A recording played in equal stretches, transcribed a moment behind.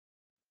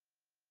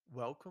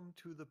Welcome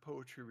to the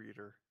Poetry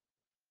Reader,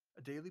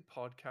 a daily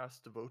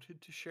podcast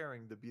devoted to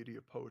sharing the beauty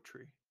of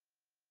poetry.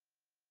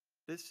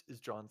 This is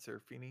John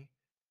Serafini,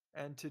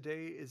 and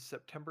today is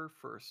September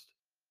 1st,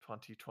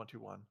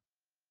 2021.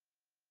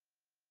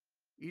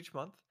 Each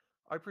month,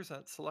 I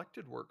present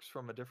selected works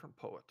from a different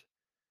poet,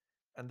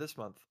 and this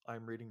month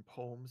I'm reading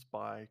poems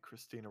by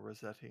Christina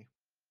Rossetti.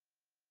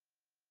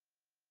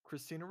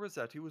 Christina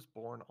Rossetti was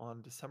born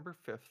on December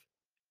 5th,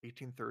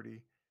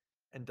 1830,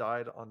 and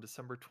died on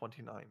December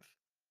 29th,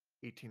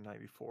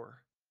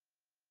 1894.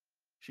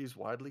 She is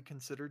widely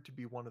considered to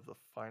be one of the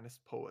finest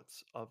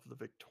poets of the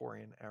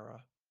Victorian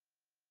era.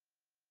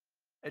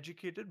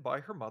 Educated by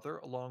her mother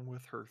along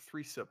with her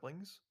three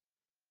siblings,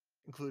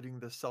 including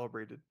the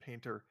celebrated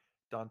painter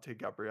Dante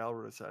Gabriele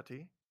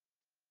Rossetti,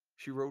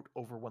 she wrote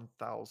over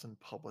 1,000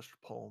 published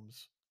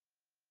poems.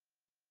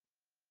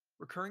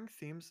 Recurring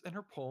themes in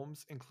her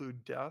poems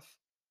include death,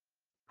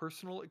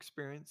 personal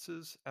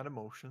experiences and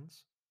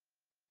emotions,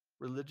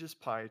 religious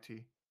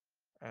piety,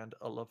 and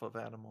a love of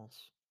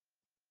animals.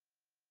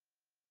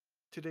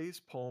 Today's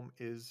poem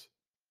is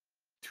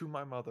To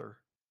My Mother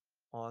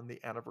on the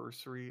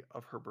anniversary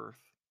of her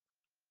birth.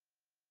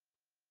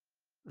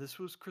 This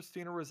was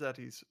Christina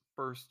Rossetti's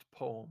first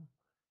poem,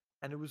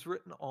 and it was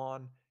written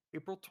on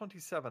April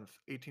 27th,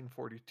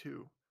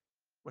 1842,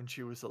 when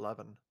she was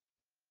 11.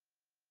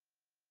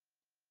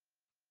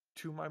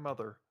 To my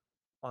mother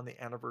on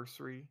the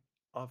anniversary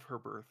of her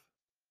birth.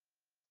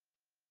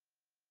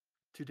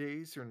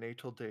 Today's your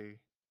natal day,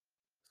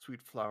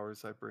 sweet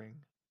flowers I bring.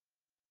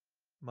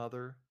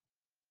 Mother,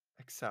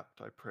 accept,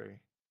 I pray,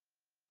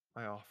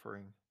 my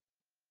offering,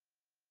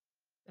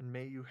 and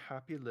may you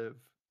happy live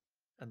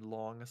and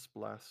long us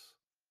bless,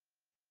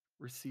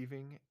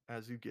 receiving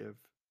as you give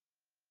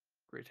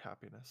great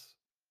happiness.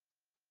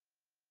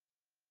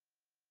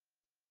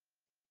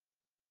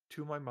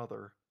 To my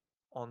mother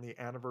on the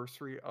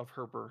anniversary of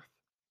her birth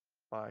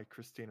by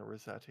Christina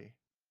Rossetti.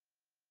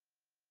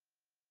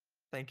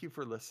 Thank you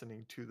for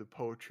listening to The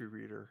Poetry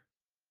Reader.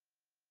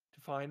 To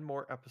find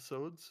more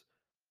episodes,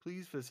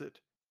 please visit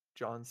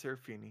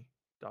johnserafini.ca.